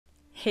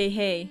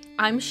Hey,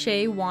 I'm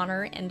Shay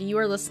Warner, and you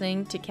are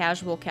listening to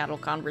Casual Cattle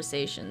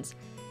Conversations.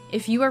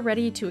 If you are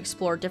ready to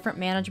explore different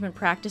management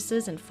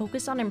practices and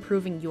focus on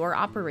improving your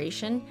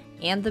operation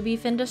and the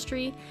beef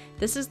industry,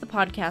 this is the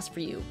podcast for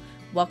you.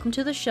 Welcome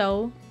to the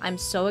show. I'm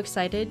so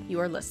excited you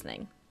are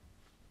listening.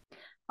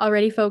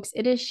 Alrighty, folks,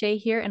 it is Shay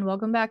here, and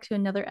welcome back to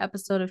another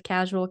episode of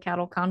Casual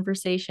Cattle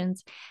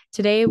Conversations.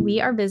 Today, we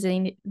are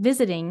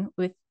visiting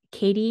with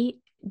Katie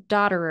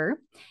Dotterer,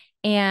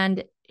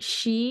 and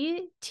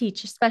she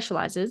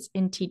specializes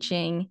in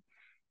teaching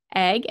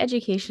ag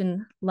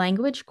education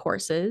language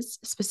courses,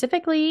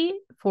 specifically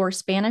for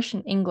Spanish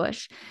and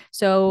English.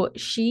 So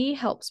she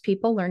helps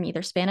people learn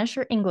either Spanish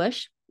or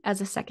English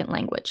as a second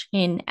language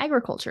in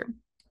agriculture,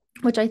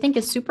 which I think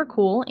is super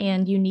cool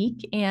and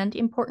unique and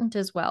important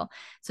as well.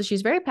 So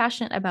she's very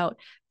passionate about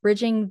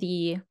bridging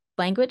the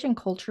language and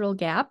cultural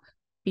gap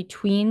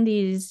between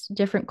these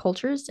different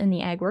cultures in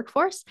the ag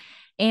workforce.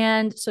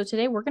 And so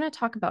today we're going to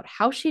talk about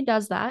how she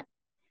does that,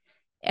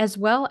 as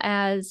well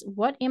as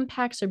what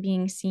impacts are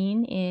being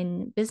seen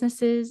in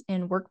businesses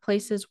and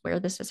workplaces where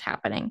this is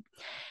happening.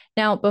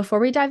 Now, before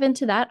we dive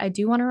into that, I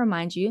do want to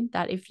remind you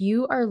that if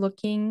you are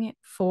looking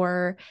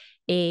for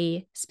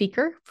a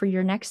speaker for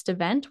your next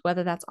event,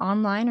 whether that's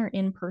online or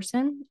in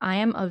person, I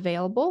am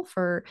available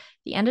for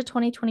the end of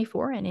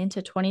 2024 and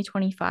into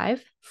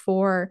 2025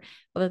 for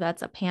whether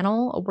that's a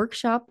panel, a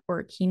workshop, or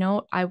a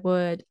keynote. I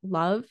would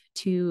love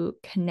to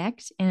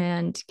connect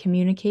and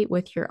communicate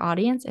with your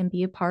audience and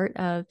be a part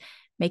of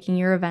making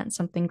your event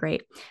something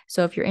great.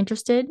 So if you're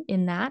interested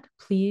in that,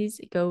 please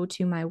go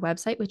to my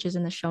website, which is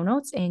in the show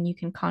notes, and you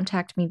can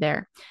contact me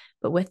there.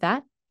 But with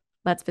that,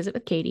 let's visit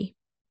with Katie.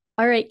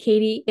 All right,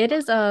 Katie, it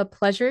is a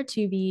pleasure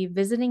to be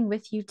visiting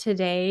with you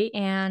today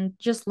and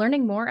just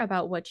learning more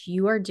about what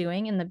you are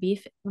doing in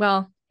the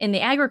in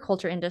the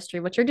agriculture industry.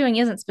 What you're doing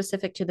isn't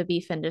specific to the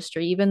beef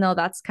industry, even though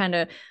that's kind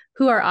of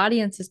who our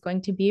audience is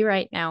going to be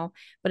right now.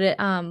 But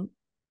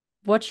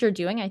what you're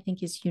doing, I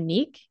think, is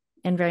unique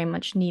and very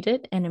much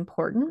needed and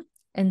important.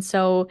 And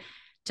so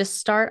to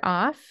start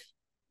off,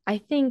 I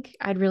think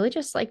I'd really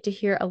just like to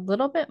hear a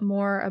little bit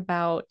more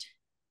about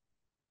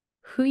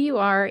who you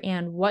are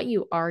and what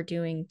you are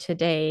doing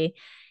today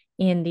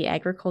in the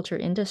agriculture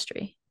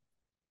industry.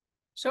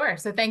 Sure.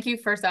 So thank you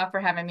first off for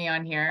having me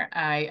on here.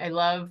 I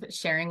love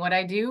sharing what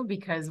I do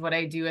because what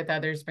I do with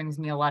others brings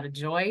me a lot of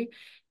joy,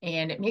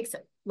 and it makes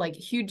like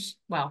huge,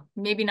 well,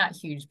 maybe not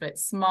huge, but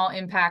small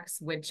impacts,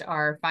 which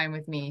are fine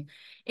with me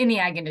in the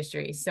ag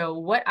industry. So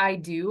what I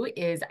do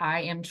is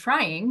I am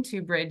trying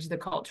to bridge the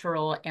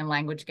cultural and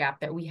language gap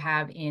that we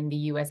have in the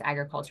U.S.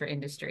 agriculture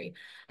industry.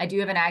 I do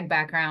have an ag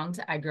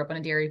background. I grew up on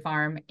a dairy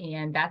farm,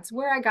 and that's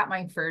where I got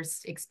my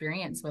first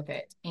experience with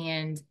it.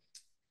 And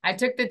I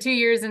took the 2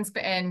 years of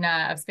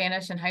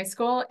Spanish in high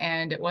school,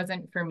 and it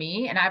wasn't for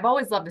me. And I've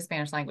always loved the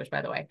Spanish language,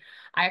 by the way.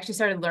 I actually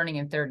started learning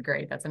in third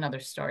grade. That's another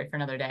story for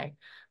another day.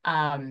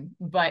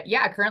 But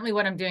yeah, currently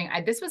what I'm doing,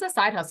 this was a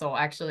side hustle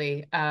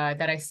actually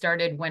that I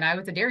started when I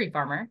was a dairy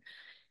farmer.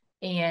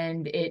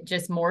 And it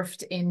just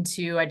morphed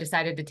into, I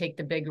decided to take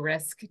the big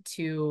risk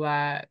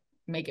to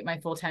make it my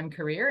full-time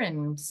career.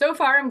 And so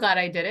far, I'm glad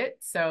I did it.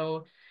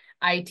 So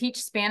I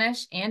teach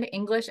Spanish and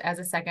English as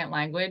a second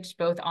language,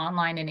 both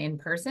online and in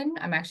person.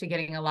 I'm actually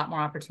getting a lot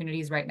more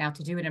opportunities right now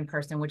to do it in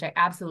person, which I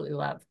absolutely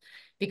love,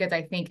 because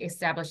I think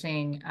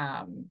establishing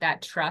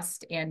that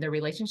trust and the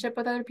relationship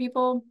with other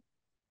people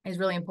is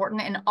really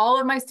important. And all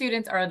of my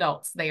students are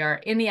adults. They are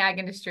in the ag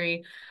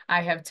industry.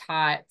 I have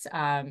taught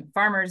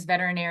farmers,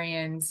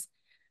 veterinarians,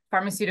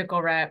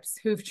 pharmaceutical reps,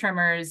 hoof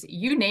trimmers,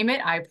 you name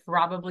it, I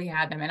probably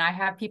had them. And I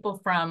have people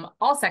from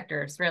all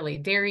sectors, really,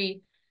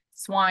 dairy,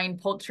 swine,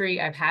 poultry.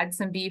 I've had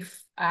some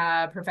beef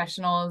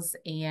professionals,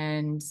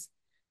 and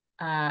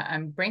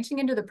I'm branching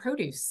into the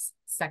produce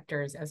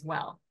sectors as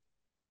well.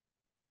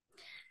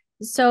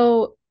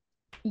 So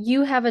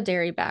you have a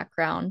dairy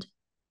background,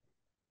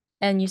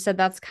 and you said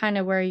that's kind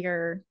of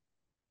where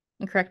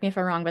and correct me if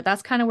I'm wrong, but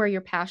that's kind of where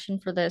your passion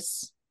for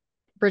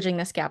bridging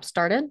this gap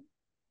started.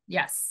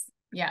 Yes,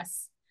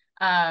 yes.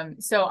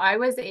 So I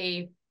was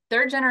a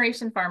third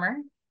generation farmer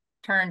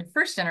turned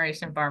first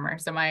generation farmer.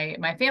 So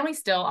my family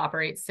still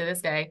operates to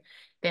this day.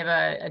 They have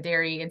a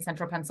dairy in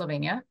central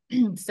Pennsylvania.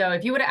 So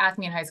if you would have asked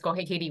me in high school,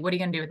 hey, Katie, what are you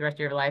going to do with the rest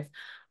of your life?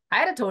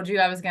 I'd have told you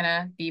I was going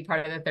to be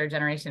part of the third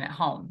generation at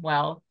home.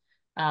 Well,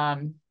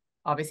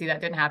 obviously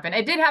that didn't happen.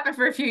 It did happen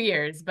for a few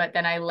years, but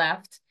then I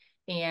left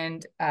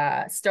and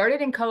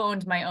started and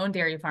co-owned my own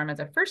dairy farm as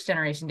a first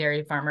generation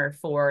dairy farmer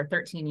for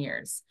 13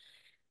 years.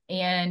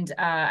 And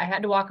I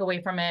had to walk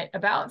away from it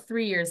about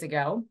 3 years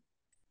ago.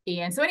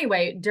 And so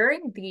anyway,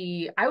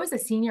 I was a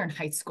senior in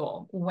high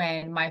school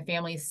when my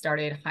family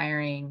started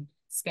hiring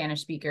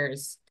Spanish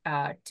speakers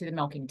to the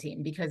milking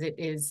team, because it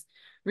is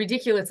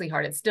ridiculously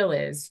hard, it still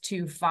is,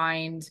 to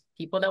find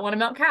people that want to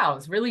milk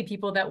cows, really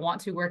people that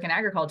want to work in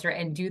agriculture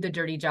and do the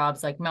dirty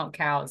jobs like milk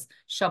cows,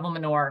 shovel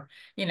manure,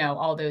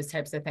 all those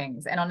types of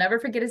things. And I'll never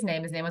forget his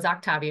name. His name was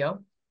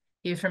Octavio.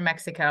 He was from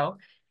Mexico.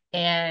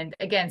 And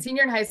again,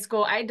 senior in high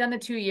school, I had done the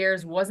 2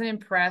 years, wasn't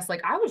impressed.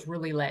 Like I was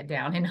really let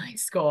down in high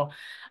school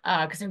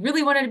because I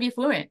really wanted to be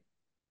fluent.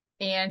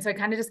 And so I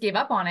kind of just gave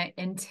up on it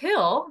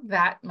until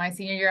that my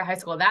senior year of high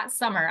school. That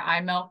summer,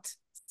 I milked.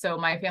 So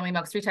my family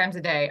milks 3 times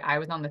a day. I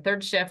was on the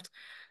third shift,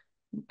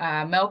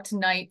 milked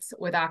nights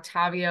with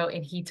Octavio,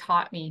 and he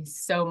taught me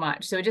so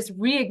much. So it just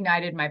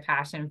reignited my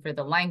passion for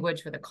the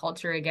language, for the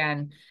culture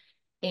again.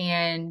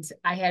 And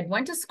I had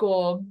went to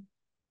school.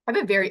 I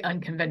have a very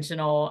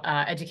unconventional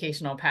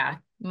educational path.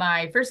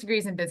 My first degree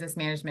is in business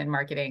management and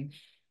marketing.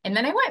 And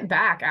then I went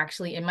back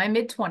actually in my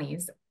mid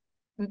 20s,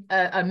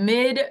 a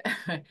mid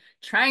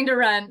trying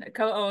to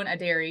co-own a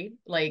dairy,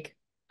 like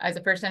as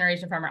a first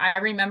generation farmer. I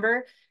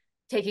remember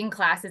taking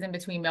classes in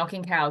between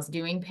milking cows,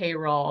 doing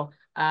payroll,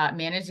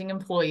 managing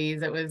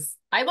employees.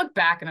 I look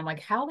back and I'm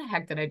like, how the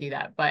heck did I do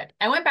that? But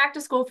I went back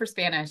to school for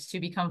Spanish to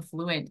become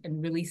fluent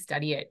and really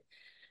study it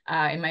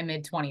in my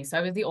mid 20s. So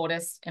I was the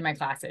oldest in my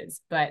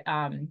classes, but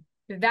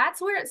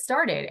that's where it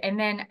started. And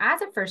then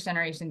as a first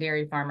generation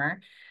dairy farmer,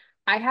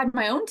 I had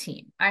my own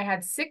team. I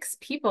had 6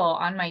 people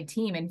on my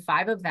team, and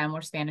 5 of them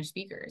were Spanish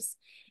speakers.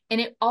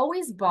 And it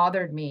always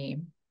bothered me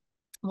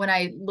when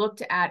I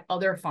looked at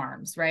other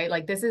farms, right?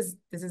 Like this is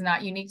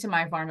not unique to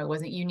my farm. It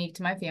wasn't unique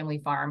to my family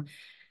farm.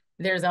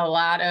 There's a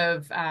lot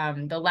of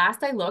the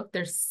last I looked,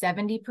 there's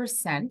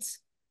 70%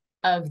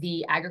 of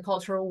the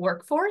agricultural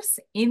workforce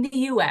in the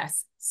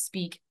US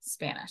speak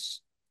Spanish.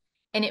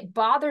 And it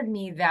bothered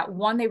me that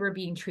one, they were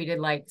being treated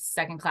like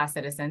second-class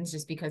citizens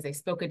just because they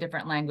spoke a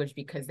different language,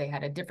 because they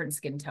had a different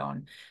skin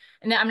tone.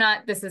 And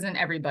this isn't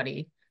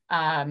everybody.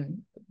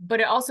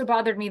 But it also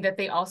bothered me that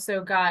they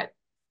also got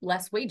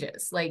less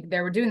wages. Like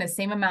they were doing the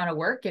same amount of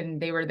work and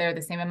they were there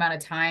the same amount of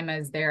time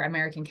as their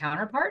American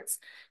counterparts,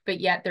 but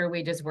yet their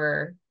wages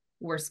were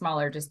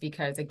smaller just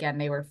because, again,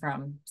 they were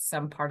from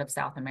some part of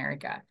South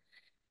America.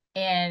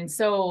 And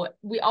so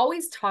we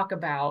always talk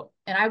about,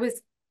 and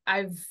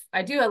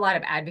I do a lot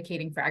of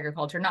advocating for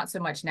agriculture, not so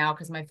much now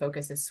because my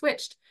focus has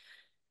switched,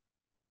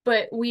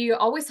 but we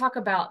always talk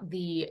about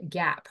the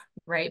gap,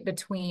 right,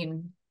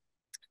 between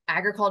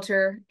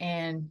agriculture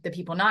and the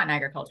people not in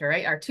agriculture,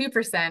 right? Our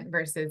 2%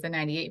 versus the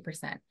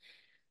 98%.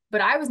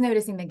 But I was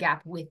noticing the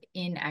gap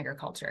within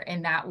agriculture,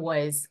 and that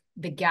was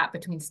the gap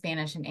between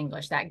Spanish and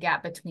English, that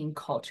gap between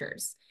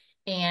cultures,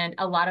 and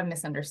a lot of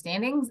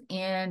misunderstandings,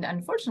 and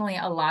unfortunately,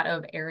 a lot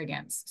of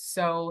arrogance.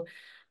 So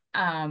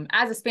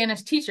as a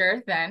Spanish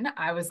teacher, then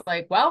I was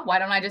like, well, why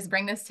don't I just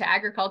bring this to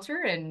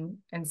agriculture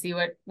and see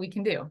what we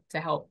can do to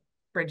help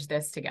bridge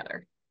this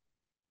together?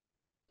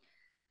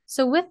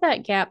 So, with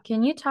that gap,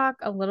 can you talk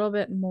a little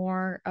bit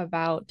more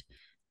about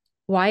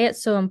why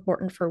it's so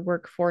important for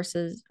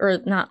workforces, or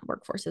not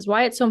workforces,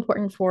 why it's so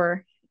important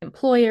for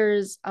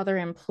employers, other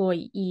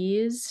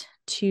employees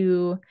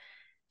to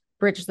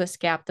bridge this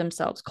gap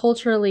themselves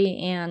culturally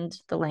and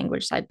the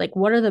language side? Like,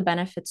 what are the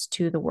benefits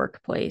to the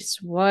workplace?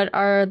 What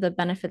are the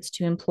benefits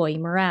to employee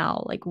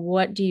morale? Like,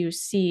 what do you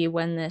see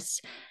when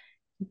this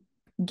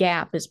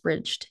gap is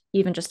bridged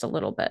even just a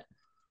little bit?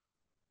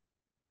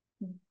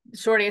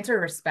 Short answer,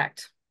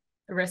 respect.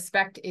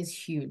 Respect is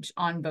huge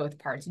on both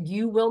parts.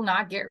 You will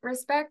not get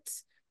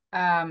respect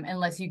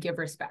unless you give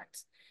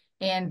respect.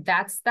 And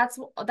that's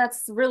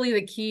really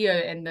the key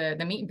and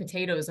the meat and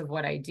potatoes of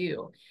what I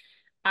do.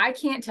 I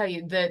can't tell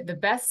you the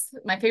best,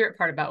 my favorite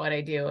part about what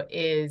I do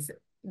is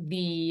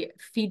the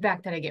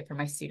feedback that I get from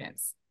my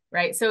students,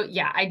 right? So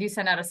yeah, I do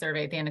send out a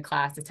survey at the end of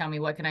class to tell me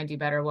what can I do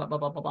better, what blah,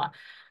 blah, blah, blah.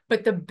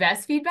 But the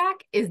best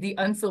feedback is the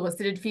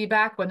unsolicited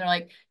feedback when they're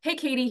like, hey,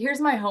 Katie, here's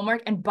my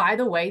homework. And by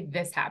the way,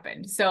 this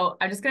happened. So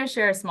I'm just going to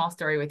share a small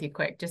story with you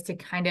quick, just to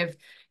kind of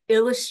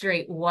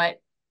illustrate what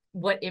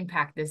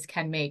impact this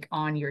can make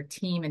on your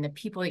team and the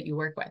people that you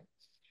work with.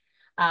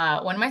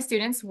 One of my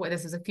students,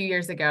 this was a few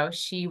years ago,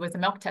 she was a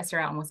milk tester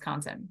out in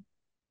Wisconsin.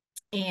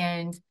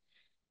 And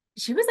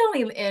she was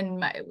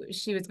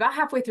she was about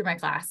halfway through my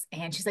class,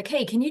 and she's like,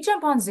 hey, can you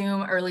jump on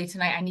Zoom early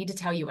tonight? I need to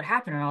tell you what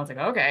happened. And I was like,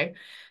 okay.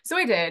 So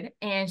I did.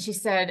 And she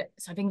said,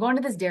 so I've been going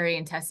to this dairy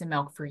and testing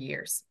milk for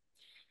years.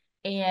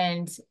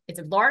 And it's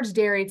a large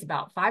dairy. It's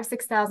about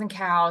 6,000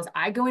 cows.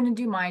 I go in and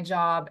do my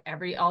job.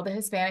 All the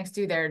Hispanics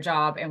do their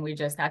job. And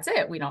that's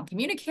it. We don't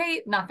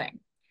communicate, nothing.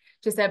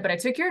 She said, but I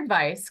took your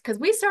advice, because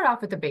we start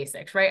off with the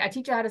basics, right? I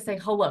teach you how to say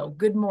hello,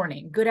 good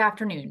morning, good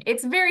afternoon.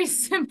 It's very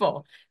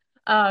simple.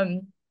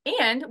 And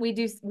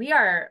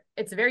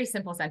it's very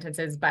simple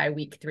sentences by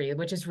week 3,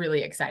 which is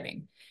really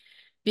exciting,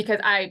 because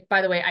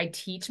by the way, I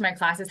teach my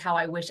classes how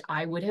I wish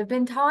I would have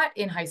been taught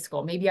in high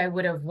school. Maybe I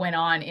would have went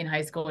on in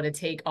high school to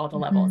take all the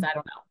levels. I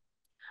don't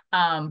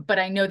know. But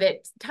I know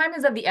that time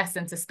is of the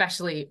essence,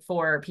 especially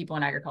for people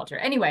in agriculture.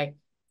 Anyway,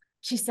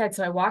 she said,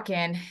 so I walk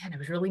in and I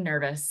was really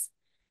nervous.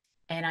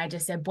 And I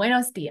just said,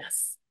 buenos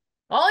dias.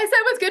 All I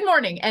said was good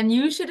morning. And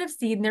you should have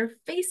seen their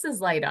faces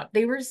light up.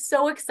 They were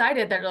so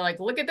excited that they're like,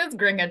 look at this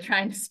gringa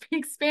trying to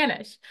speak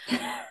Spanish.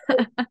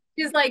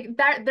 She's like,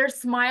 that their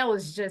smile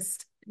is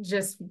just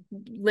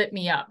lit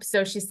me up.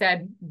 So she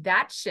said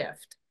that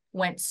shift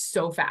went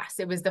so fast.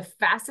 It was the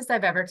fastest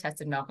I've ever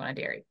tested milk on a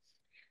dairy.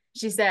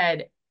 She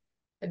said,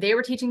 They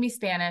were teaching me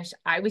Spanish.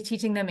 I was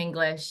teaching them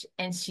English.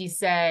 And she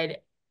said,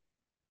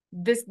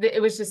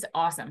 it was just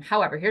awesome.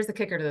 However, here's the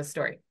kicker to the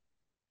story.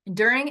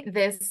 During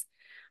this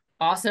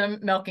awesome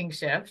milking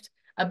shift,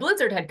 a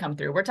blizzard had come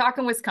through. We're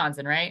talking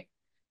Wisconsin, right?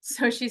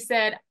 So she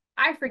said,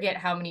 I forget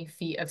how many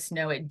feet of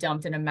snow it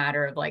dumped in a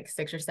matter of like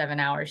 6 or 7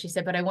 hours. She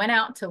said, but I went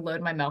out to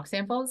load my milk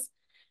samples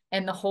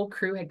and the whole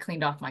crew had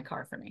cleaned off my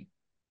car for me.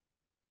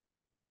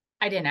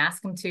 I didn't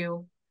ask them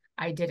to.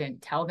 I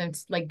didn't tell them to,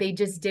 like, they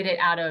just did it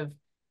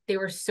they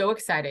were so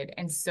excited.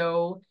 And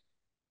so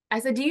I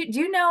said, do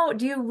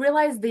you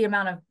realize the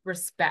amount of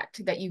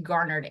respect that you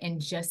garnered in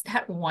just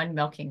that one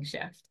milking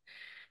shift?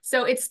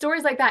 So it's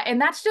stories like that. And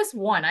that's just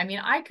one. I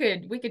mean,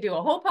 we could do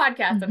a whole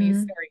podcast on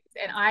these stories.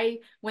 And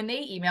when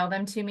they email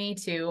them to me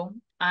too,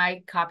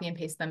 I copy and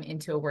paste them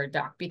into a Word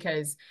doc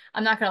because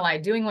I'm not going to lie,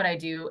 doing what I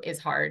do is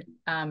hard.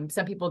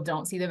 Some people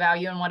don't see the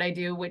value in what I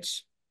do,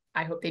 which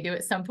I hope they do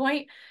at some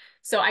point.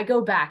 So I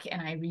go back and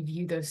I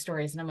review those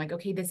stories and I'm like,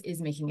 okay, this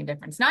is making a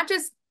difference.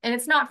 And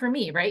it's not for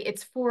me, right?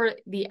 It's for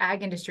the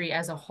ag industry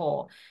as a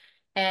whole.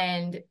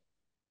 And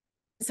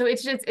so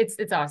it's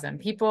awesome.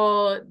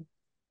 People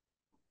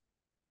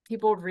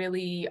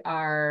really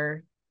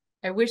are.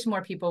 I wish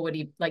more people would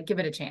like give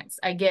it a chance.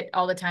 I get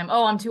all the time,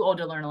 oh, I'm too old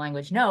to learn a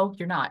language. No,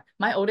 you're not.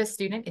 My oldest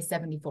student is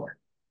 74.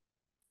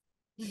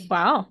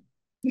 Wow.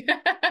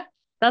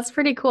 That's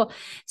pretty cool.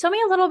 Tell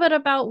me a little bit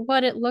about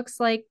what it looks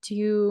like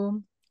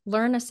to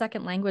learn a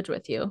second language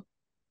with you.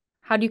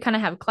 How do you kind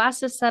of have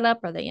classes set up?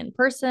 Are they in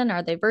person?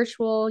 Are they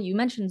virtual? You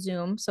mentioned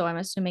Zoom, so I'm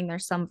assuming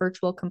there's some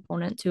virtual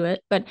component to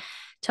it, but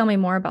tell me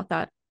more about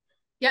that.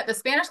 Yeah, the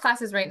Spanish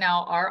classes right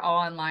now are all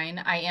online.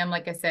 I am,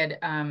 like I said,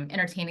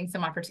 entertaining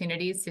some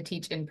opportunities to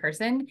teach in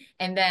person.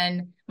 And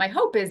then my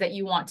hope is that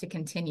you want to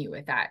continue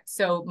with that.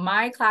 So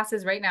my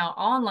classes right now,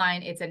 all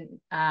online, I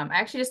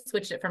actually just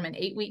switched it from an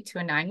 8-week to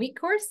a 9-week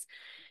course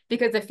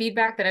because the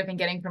feedback that I've been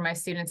getting from my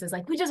students is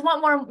like, we just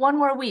want one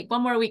more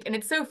week. And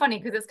it's so funny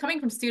because it's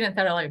coming from students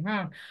that are like,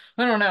 I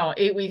don't know,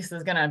 8 weeks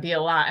is going to be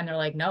a lot. And they're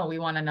like, no, we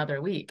want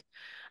another week.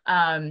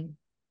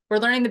 We're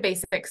learning the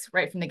basics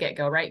right from the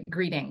get-go, right?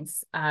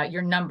 Greetings,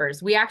 your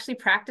numbers. We actually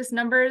practice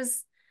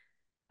numbers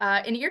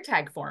in ear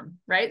tag form,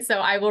 right? So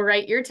I will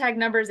write ear tag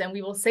numbers and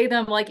we will say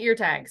them like ear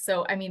tags.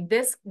 So, I mean,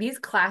 these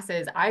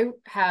classes, I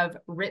have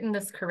written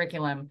this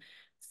curriculum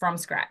from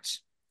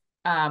scratch,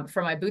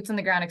 from my boots on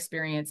the ground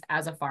experience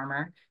as a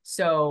farmer.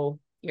 So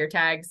ear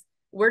tags,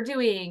 we're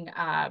doing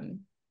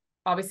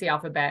obviously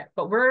alphabet,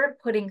 but we're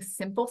putting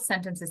simple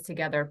sentences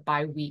together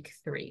by week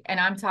 3. And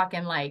I'm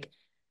talking like,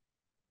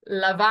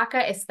 La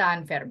vaca está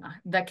enferma.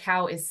 The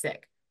cow is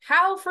sick.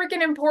 How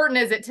freaking important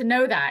is it to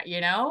know that,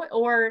 you know?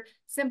 Or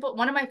simple,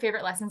 one of my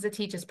favorite lessons to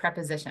teach is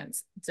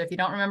prepositions. So if you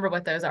don't remember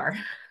what those are,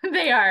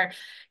 they are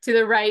to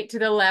the right, to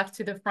the left,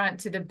 to the front,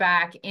 to the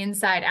back,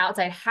 inside,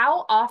 outside.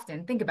 How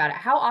often, think about it,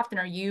 how often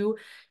are you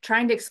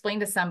trying to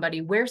explain to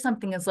somebody where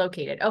something is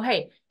located? Oh,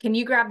 hey, can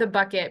you grab the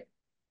bucket,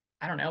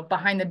 I don't know,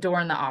 behind the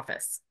door in the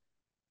office?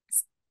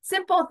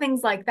 Simple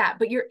things like that,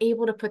 but you're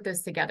able to put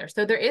those together.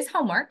 So there is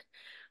homework.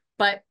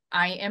 But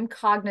I am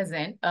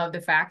cognizant of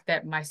the fact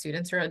that my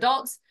students are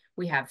adults.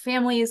 We have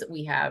families,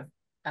 we have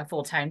a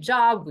full-time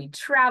job, we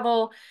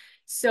travel.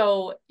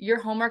 So your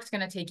homework's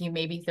going to take you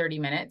maybe 30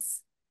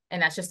 minutes.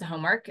 And that's just a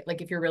homework.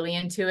 Like if you're really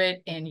into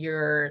it and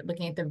you're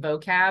looking at the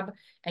vocab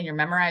and you're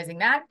memorizing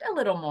that a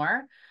little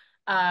more,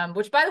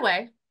 which by the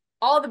way,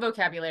 all the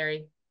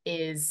vocabulary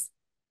is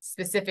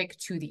specific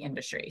to the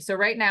industry. So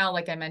right now,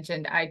 like I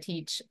mentioned, I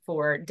teach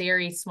for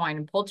dairy, swine,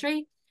 and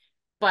poultry,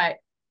 but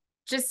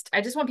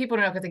I just want people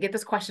to know because I get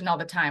this question all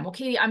the time. Well,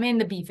 Katie, I'm in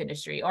the beef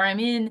industry or I'm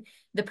in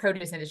the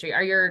produce industry.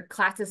 Are your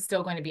classes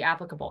still going to be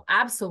applicable?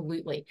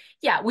 Absolutely.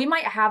 Yeah, we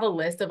might have a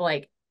list of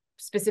like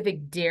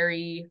specific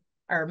dairy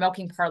or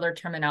milking parlor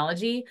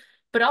terminology,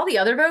 but all the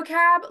other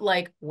vocab,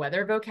 like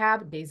weather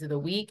vocab, days of the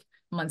week,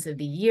 months of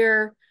the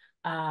year,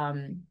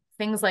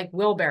 things like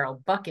wheelbarrow,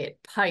 bucket,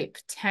 pipe,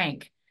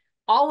 tank,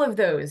 all of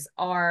those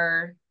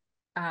are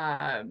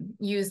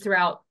used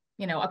throughout,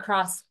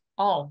 across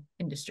all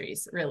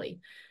industries, really.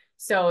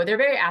 So they're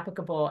very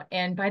applicable.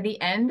 And by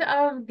the end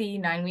of the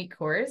 9-week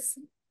course,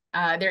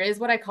 there is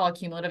what I call a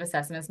cumulative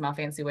assessment. It's my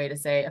fancy way to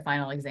say a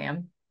final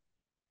exam.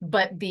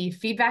 But the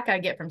feedback I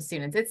get from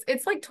students,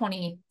 it's like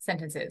 20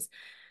 sentences.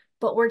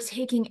 But we're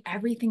taking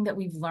everything that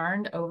we've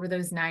learned over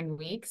those 9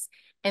 weeks.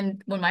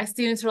 And when my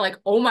students are like,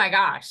 oh my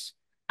gosh,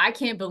 I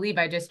can't believe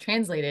I just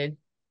translated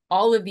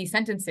all of these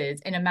sentences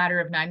in a matter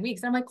of 9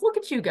 weeks. And I'm like, look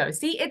at you go.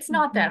 See, it's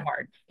not that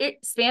hard.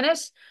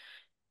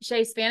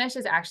 Spanish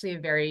is actually a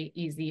very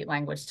easy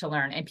language to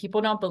learn. And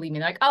people don't believe me.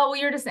 They're like, oh, well,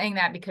 you're just saying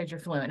that because you're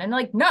fluent. And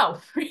like, no,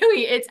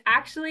 really, it's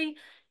actually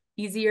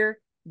easier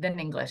than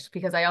English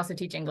because I also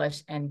teach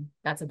English and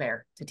that's a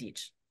bear to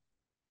teach.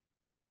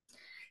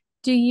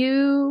 Do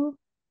you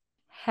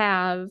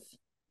have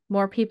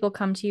more people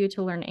come to you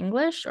to learn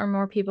English or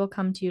more people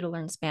come to you to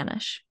learn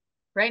Spanish?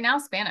 Right now,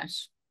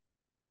 Spanish.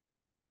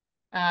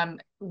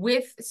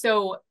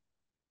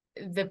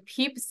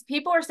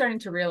 people are starting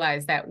to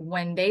realize that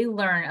when they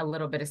learn a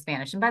little bit of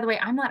Spanish, and by the way,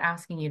 I'm not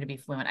asking you to be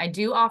fluent. I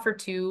do offer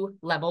 2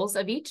 levels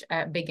of each,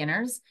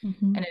 beginners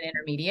Mm-hmm. and an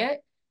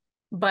intermediate.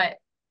 But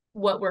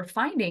what we're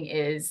finding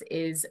is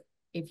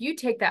if you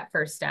take that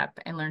first step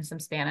and learn some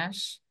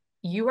Spanish,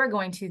 you are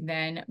going to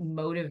then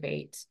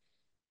motivate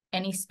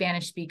any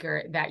Spanish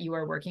speaker that you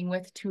are working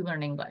with to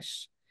learn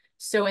English.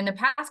 So in the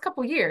past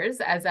couple of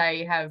years, as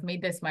I have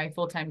made this my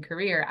full-time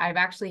career, I've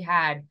actually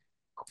had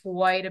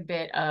quite a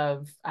bit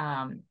of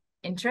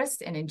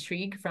interest and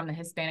intrigue from the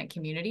Hispanic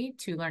community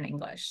to learn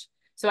English.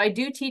 So I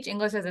do teach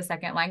English as a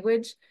second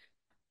language.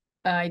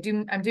 I'm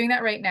doing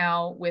that right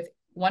now with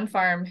one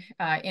farm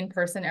in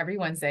person every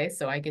Wednesday.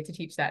 So I get to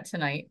teach that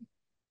tonight.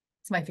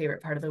 It's my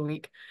favorite part of the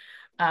week.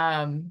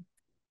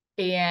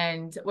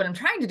 And what I'm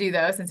trying to do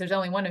though, since there's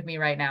only one of me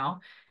right now,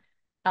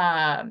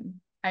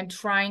 I'm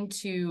trying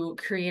to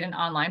create an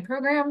online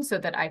program so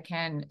that I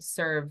can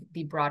serve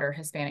the broader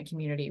Hispanic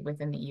community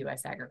within the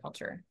U.S.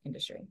 agriculture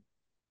industry.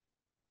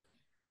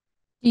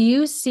 Do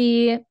you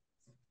see,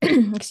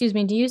 excuse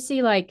me, do you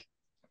see like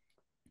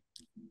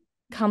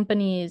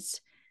companies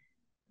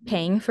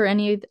paying for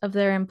any of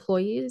their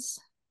employees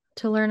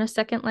to learn a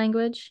second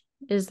language?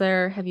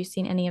 Have you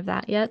seen any of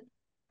that yet?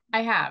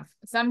 I have.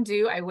 Some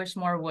do. I wish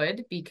more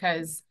would,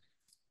 because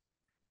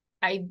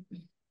I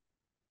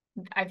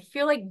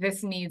feel like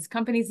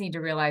companies need to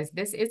realize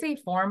this is a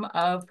form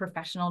of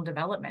professional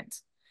development.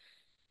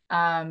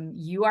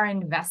 You are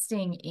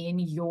investing in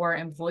your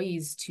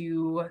employees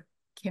to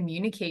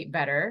communicate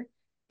better.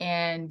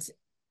 And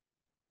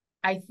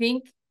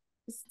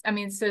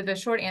so the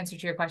short answer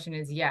to your question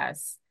is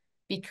yes,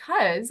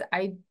 because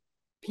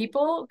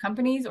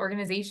companies,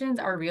 organizations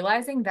are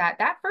realizing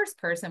that first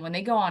person, when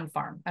they go on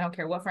farm, I don't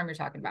care what farm you're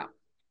talking about,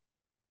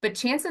 but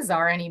chances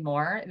are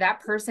anymore,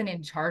 that person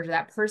in charge,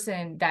 that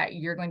person that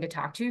you're going to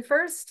talk to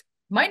first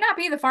might not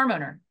be the farm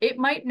owner. It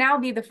might now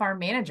be the farm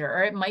manager,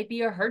 or it might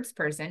be a herds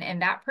person.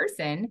 And that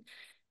person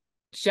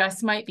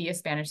just might be a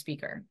Spanish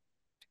speaker.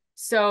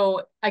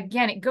 So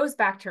again, it goes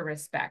back to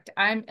respect.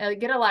 I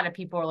get a lot of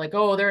people are like,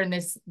 oh, they're in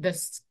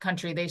this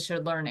country, they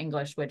should learn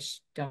English,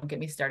 which don't get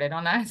me started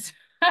on that.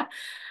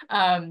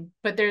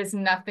 But there's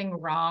nothing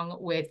wrong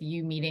with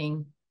you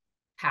meeting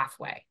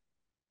halfway.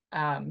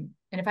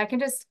 And if I can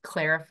just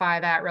clarify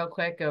that real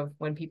quick of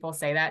when people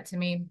say that to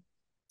me,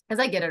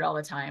 because I get it all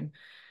the time.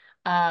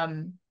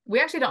 We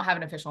actually don't have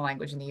an official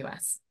language in the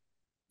US.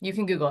 You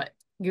can Google it.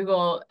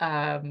 Google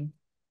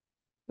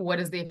what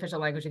is the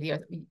official language of the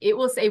US? It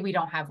will say we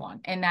don't have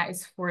one. And that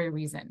is for a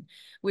reason.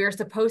 We are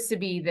supposed to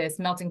be this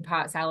melting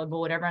pot, salad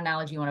bowl, whatever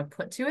analogy you want to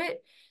put to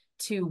it,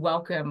 to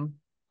welcome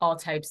all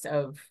types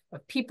of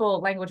people,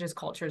 languages,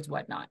 cultures,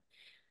 whatnot.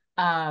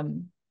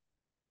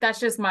 That's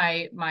just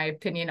my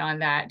opinion on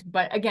that.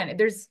 But again,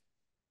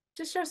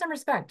 just show some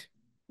respect.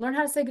 Learn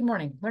how to say good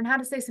morning. Learn how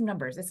to say some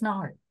numbers. It's not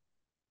hard.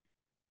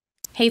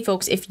 Hey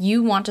folks, if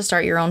you want to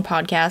start your own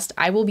podcast,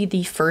 I will be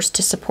the first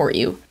to support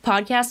you.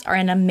 Podcasts are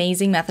an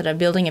amazing method of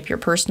building up your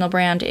personal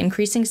brand,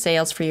 increasing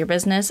sales for your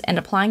business, and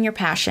applying your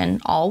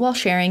passion, all while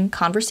sharing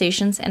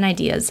conversations and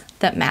ideas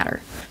that matter.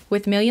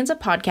 With millions of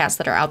podcasts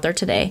that are out there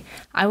today,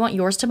 I want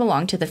yours to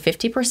belong to the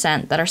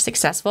 50% that are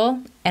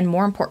successful, and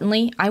more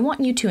importantly, I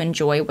want you to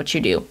enjoy what you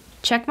do.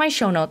 Check my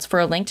show notes for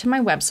a link to my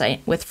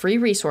website with free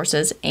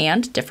resources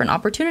and different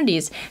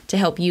opportunities to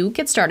help you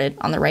get started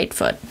on the right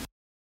foot.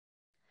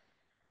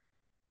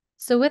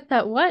 So with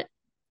that, what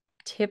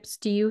tips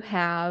do you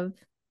have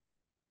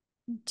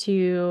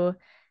to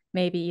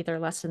maybe either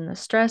lessen the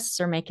stress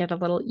or make it a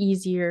little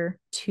easier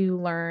to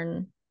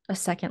learn a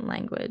second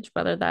language,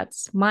 whether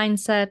that's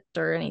mindset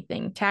or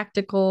anything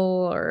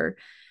tactical, or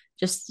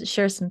just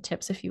share some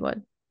tips if you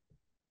would?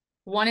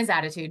 One is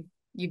attitude.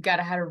 You've got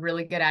to have a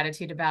really good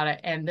attitude about it.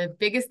 And the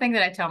biggest thing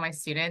that I tell my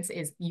students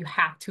is you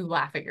have to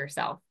laugh at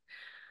yourself.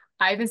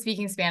 I've been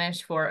speaking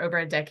Spanish for over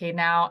a decade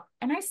now,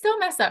 and I still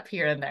mess up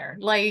here and there.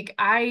 Like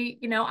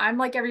I'm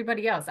like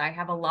everybody else. I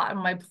have a lot on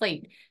my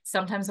plate.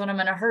 Sometimes when I'm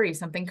in a hurry,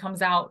 something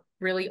comes out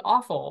really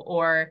awful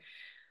or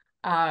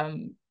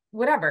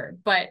whatever.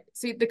 But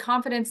so the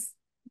confidence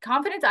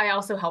I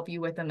also help you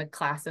with in the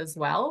class as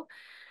well.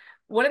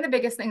 One of the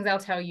biggest things I'll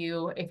tell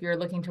you if you're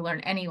looking to learn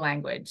any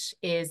language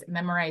is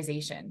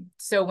memorization.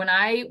 So when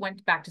I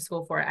went back to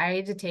school for it, I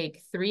had to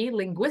take 3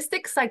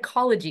 linguistic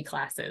psychology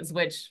classes,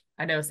 which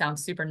I know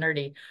sounds super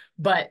nerdy,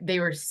 but they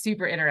were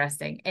super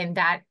interesting. And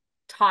that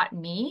taught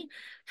me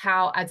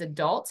how, as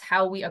adults,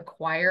 how we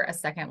acquire a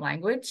second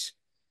language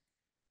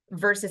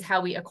versus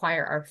how we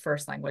acquire our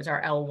first language,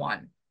 our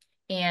L1.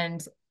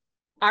 And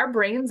our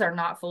brains are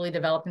not fully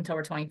developed until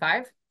we're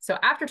 25. So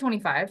after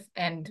 25,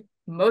 and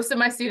most of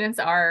my students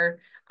are,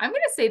 I'm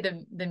going to say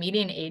the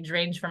median age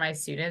range for my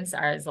students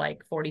is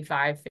like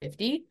 45,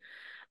 50.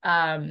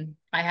 I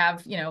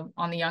have,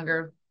 on the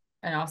younger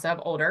and also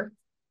have older,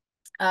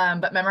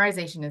 but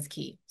memorization is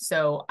key.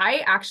 So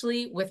I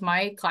actually, with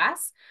my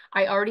class,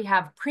 I already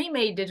have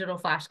pre-made digital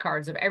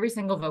flashcards of every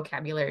single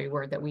vocabulary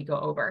word that we go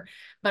over.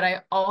 But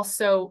I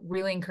also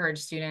really encourage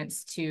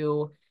students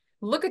to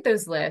look at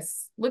those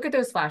lists, look at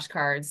those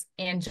flashcards,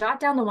 and jot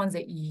down the ones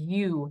that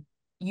you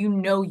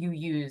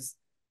use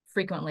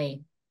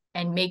frequently,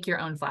 and make your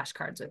own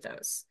flashcards with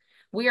those.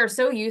 We are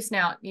so used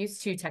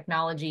to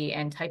technology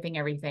and typing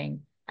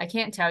everything. I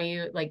can't tell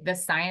you, like, the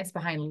science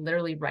behind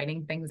literally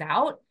writing things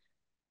out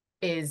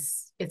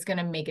it's going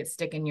to make it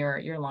stick in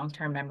your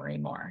long-term memory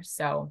more.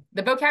 So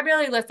the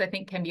vocabulary list, I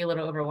think, can be a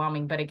little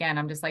overwhelming, but again,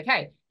 I'm just like,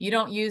 hey, you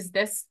don't use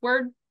this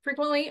word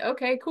frequently?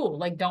 Okay, cool.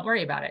 Like, don't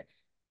worry about it.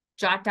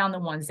 Jot down the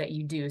ones that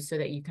you do so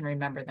that you can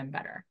remember them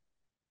better.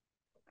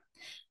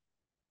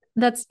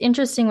 That's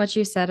interesting what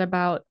you said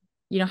about,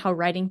 how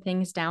writing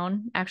things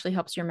down actually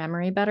helps your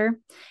memory better.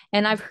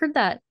 And I've heard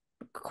that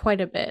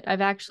quite a bit.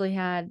 I've actually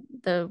had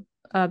the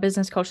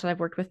business coach that I've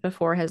worked with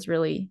before has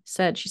really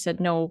said, she said,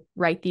 no,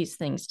 write these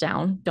things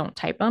down, don't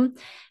type them.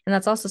 And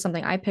that's also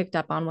something I picked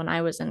up on when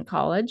I was in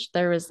college.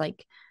 There was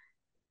like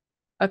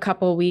a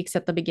couple of weeks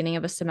at the beginning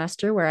of a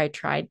semester where I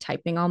tried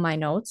typing all my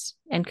notes,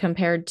 and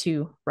compared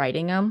to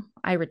writing them,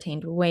 I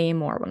retained way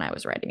more when I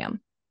was writing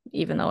them,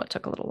 even though it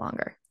took a little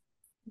longer.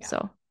 Yeah. So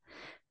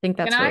I think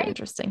Can that's really I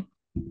interesting.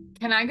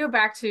 can I go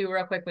back to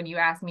real quick when you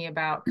asked me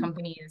about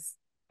companies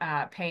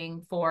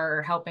paying for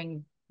or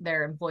helping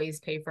their employees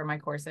pay for my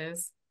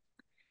courses?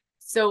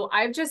 So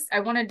I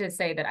wanted to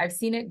say that I've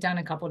seen it done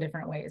a couple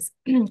different ways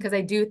because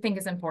I do think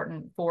it's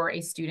important for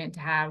a student to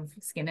have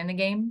skin in the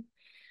game.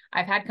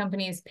 I've had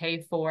companies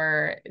pay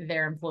for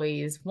their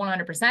employees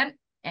 100%,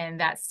 and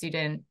that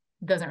student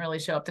doesn't really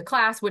show up to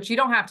class, which you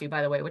don't have to,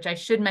 by the way, which I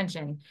should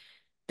mention.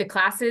 The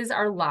classes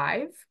are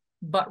live,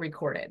 but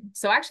recorded.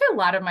 So actually, a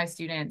lot of my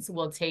students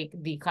will take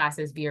the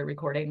classes via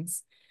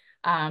recordings,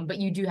 but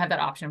you do have that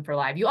option for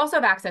live. You also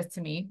have access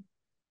to me.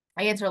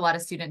 I answer a lot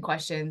of student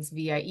questions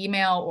via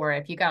email, or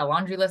if you got a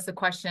laundry list of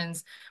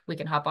questions, we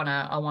can hop on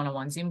a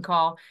one-on-one Zoom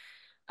call.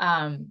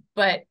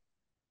 But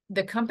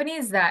the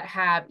companies that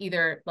have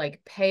either like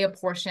pay a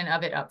portion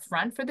of it up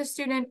front for the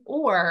student,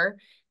 or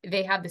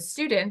they have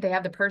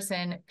the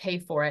person pay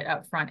for it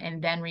up front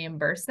and then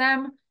reimburse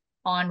them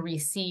on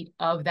receipt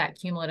of that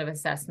cumulative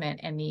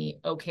assessment and the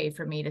okay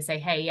for me to say,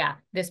 hey, yeah,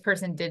 this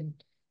person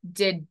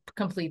did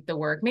complete the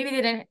work.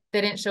 Maybe they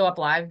didn't show up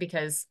live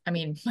because, I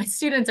mean, my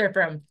students are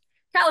from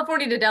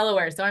California to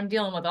Delaware, so I'm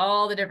dealing with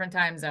all the different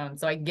time zones.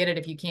 So I get it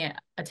if you can't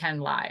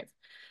attend live.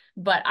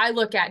 But I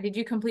look at, did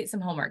you complete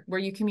some homework? Were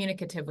you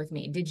communicative with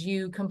me? Did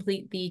you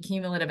complete the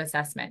cumulative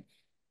assessment?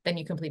 Then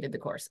you completed the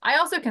course. I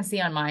also can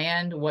see on my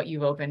end what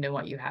you've opened and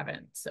what you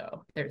haven't.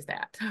 So there's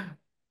that.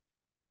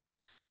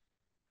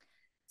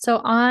 So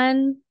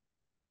on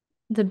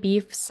the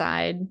beef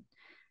side,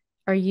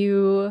 are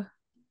you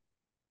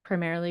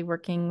primarily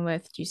working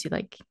with, do you see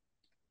like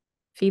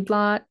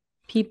feedlot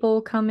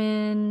people come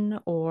in,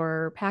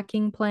 or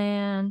packing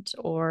plant,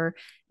 or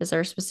is there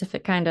a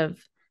specific kind of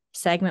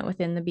segment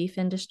within the beef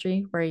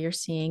industry where you're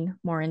seeing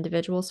more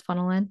individuals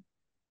funnel in?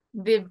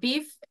 The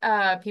beef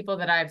people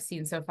that I've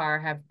seen so far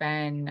have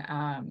been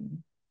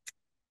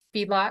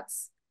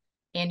feedlots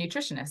and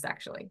nutritionists,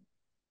 actually,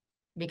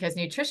 because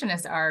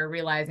nutritionists are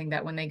realizing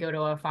that when they go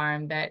to a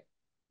farm that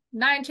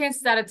 9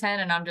 chances out of 10,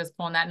 and I'm just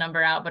pulling that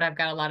number out, but I've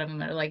got a lot of them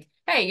that are like,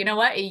 hey, you know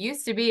what? It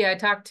used to be I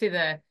talked to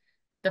the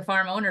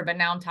farm owner, but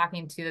now I'm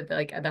talking to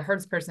the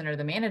herds person or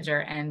the manager,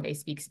 and they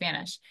speak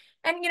Spanish.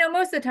 And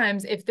most of the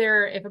times, if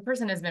a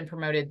person has been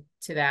promoted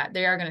to that,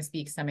 they are going to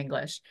speak some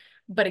English.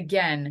 But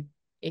again,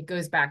 it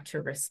goes back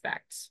to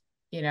respect.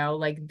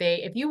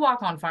 If you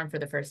walk on farm for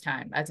the first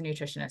time as a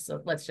nutritionist,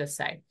 so let's just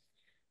say,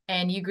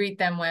 and you greet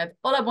them with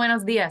 "Hola,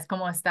 buenos días,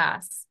 ¿cómo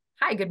estás?"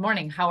 Hi, good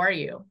morning, how are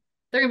you?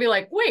 They're gonna be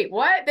like, wait,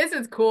 what? This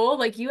is cool.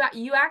 Like you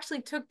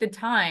actually took the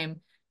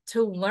time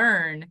to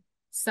learn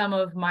some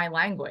of my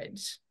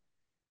language.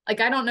 Like,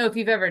 I don't know if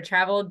you've ever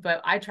traveled,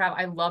 but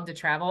I love to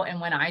travel.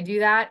 And when I do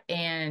that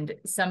and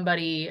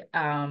somebody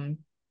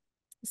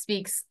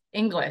speaks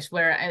English,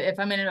 where if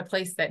I'm in a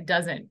place that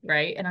doesn't,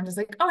 right? And I'm just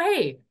like, oh,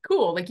 hey,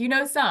 cool. Like,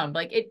 some,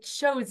 like, it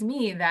shows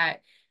me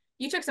that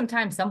you took some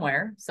time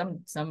somewhere,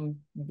 some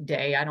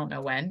day, I don't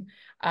know when,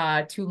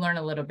 to learn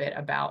a little bit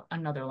about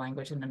another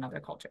language and another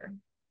culture.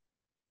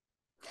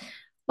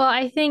 Well,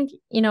 I think,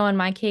 in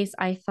my case,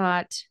 I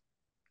thought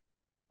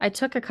I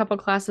took a couple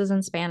classes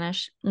in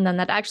Spanish, and then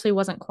that actually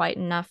wasn't quite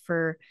enough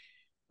for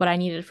what I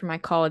needed for my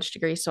college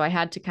degree. So I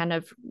had to kind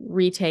of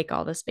retake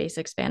all this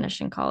basic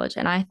Spanish in college.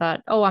 And I thought,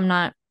 oh, I'm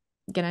not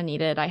going to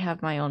need it. I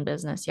have my own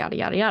business, yada,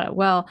 yada, yada.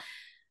 Well,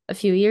 a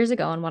few years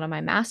ago in one of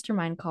my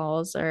mastermind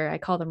calls, or I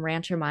call them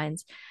rancher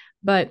minds,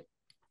 but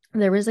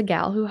there was a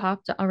gal who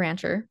hopped, a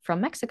rancher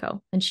from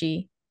Mexico, and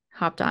she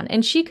hopped on,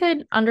 and she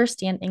could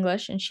understand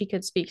English and she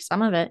could speak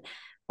some of it.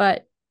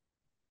 But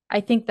I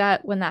think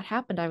that when that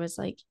happened, I was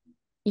like,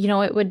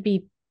 it would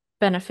be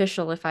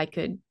beneficial if I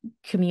could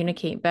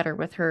communicate better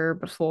with her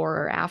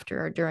before or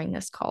after or during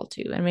this call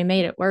too. And we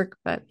made it work,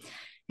 but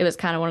it was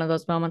kind of one of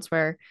those moments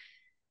where,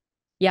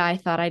 yeah, I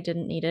thought I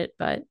didn't need it,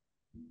 but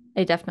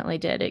I definitely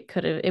did.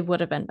 It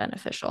would have been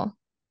beneficial.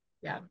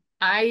 Yeah.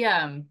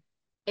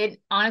 It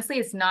honestly,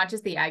 it's not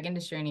just the ag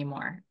industry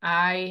anymore.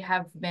 I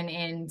have been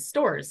in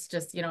stores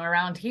just,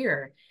 around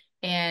here.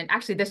 And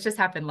actually, this just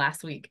happened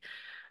last week.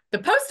 The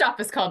post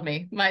office called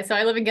me. So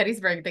I live in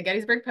Gettysburg. The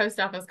Gettysburg post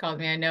office called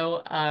me. I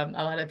know a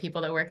lot of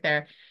people that work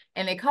there.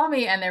 And they called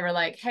me and they were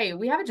like, hey,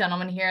 we have a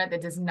gentleman here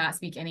that does not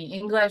speak any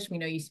English. We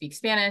know you speak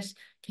Spanish.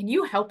 Can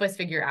you help us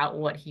figure out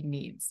what he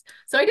needs?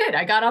 So I did.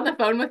 I got on the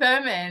phone with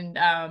him,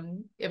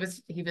 and he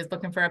was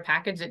looking for a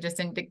package that just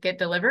didn't get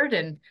delivered.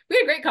 And we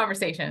had a great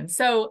conversation.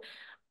 So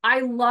I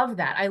love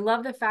that. I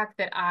love the fact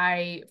that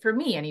for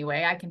me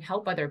anyway, I can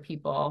help other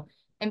people.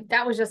 And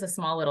that was just a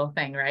small little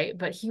thing, right?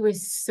 But he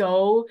was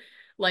so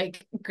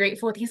like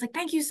grateful. He's like,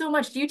 thank you so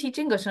much. Do you teach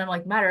English? And I'm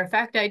like, matter of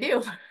fact, I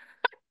do.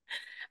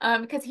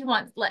 Because he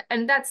wants,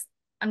 and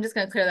I'm just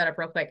going to clear that up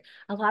real quick.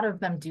 A lot of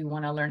them do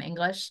want to learn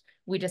English.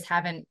 We just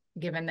haven't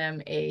given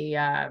them we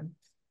haven't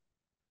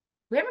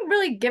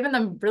really given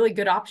them really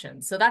good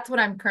options. So that's what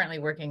I'm currently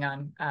working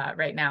on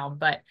right now.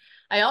 But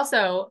I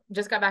also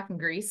just got back from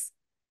Greece,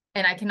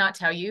 and I cannot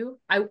tell you,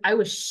 I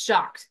was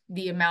shocked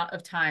the amount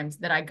of times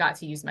that I got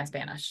to use my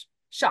Spanish.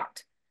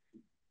 Shocked.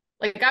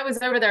 Like I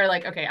was over there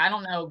like, okay, I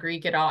don't know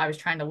Greek at all. I was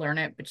trying to learn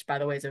it, which by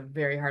the way is a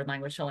very hard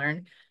language to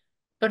learn.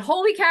 But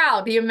holy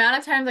cow, the amount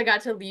of times I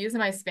got to use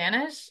my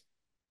Spanish,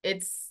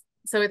 it's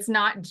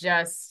not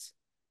just,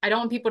 I don't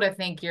want people to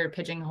think you're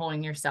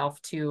pigeonholing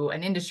yourself to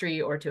an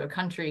industry or to a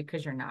country,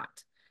 because you're not.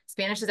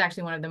 Spanish is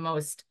actually one of the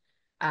most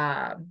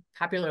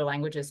popular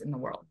languages in the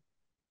world.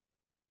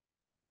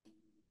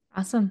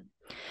 Awesome.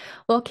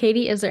 Well,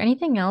 Katie, is there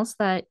anything else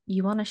that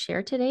you want to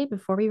share today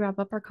before we wrap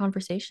up our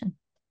conversation?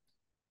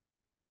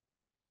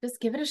 Just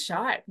give it a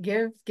shot.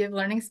 Give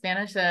learning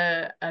Spanish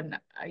a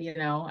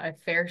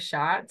fair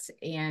shot,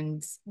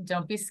 and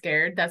don't be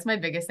scared. That's my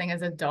biggest thing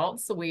as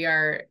adults. We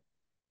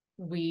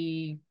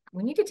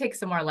need to take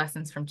some more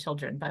lessons from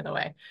children, by the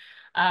way.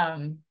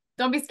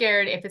 Don't be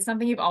scared. If it's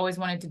something you've always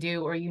wanted to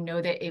do, or you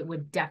know that it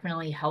would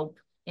definitely help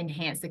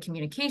enhance the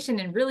communication,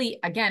 and really,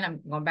 again,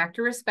 I'm going back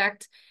to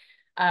respect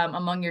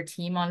among your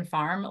team on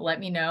farm, let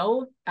me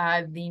know.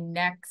 I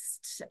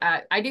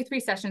do 3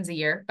 sessions a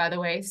year, by the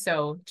way.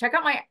 So check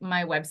out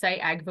my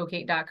website,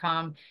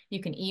 agvocate.com. You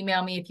can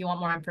email me if you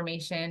want more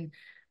information.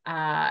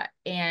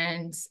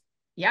 And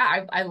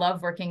yeah, I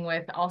love working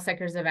with all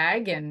sectors of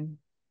ag, and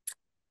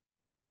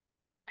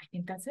I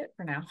think that's it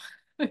for now.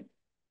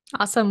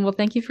 Awesome. Well,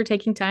 thank you for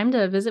taking time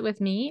to visit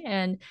with me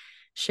and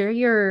share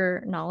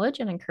your knowledge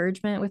and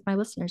encouragement with my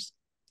listeners.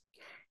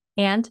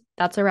 And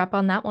that's a wrap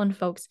on that one,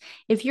 folks.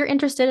 If you're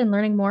interested in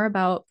learning more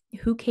about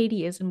who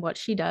Katie is and what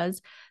she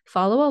does,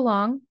 follow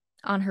along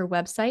on her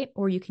website,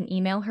 or you can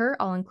email her.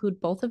 I'll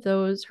include both of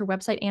those, her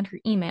website and her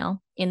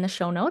email, in the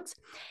show notes.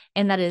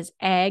 And that is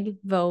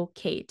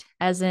agvocate,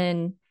 as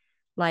in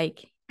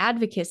like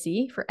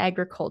advocacy for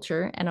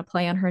agriculture and a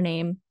play on her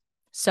name.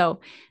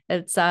 So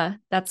that's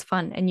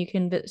fun. And you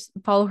can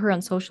follow her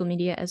on social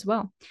media as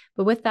well.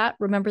 But with that,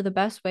 remember the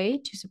best way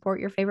to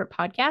support your favorite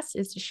podcast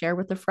is to share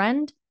with a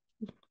friend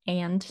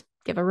and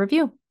give a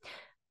review.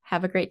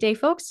 Have a great day,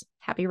 folks.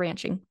 Happy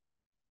ranching.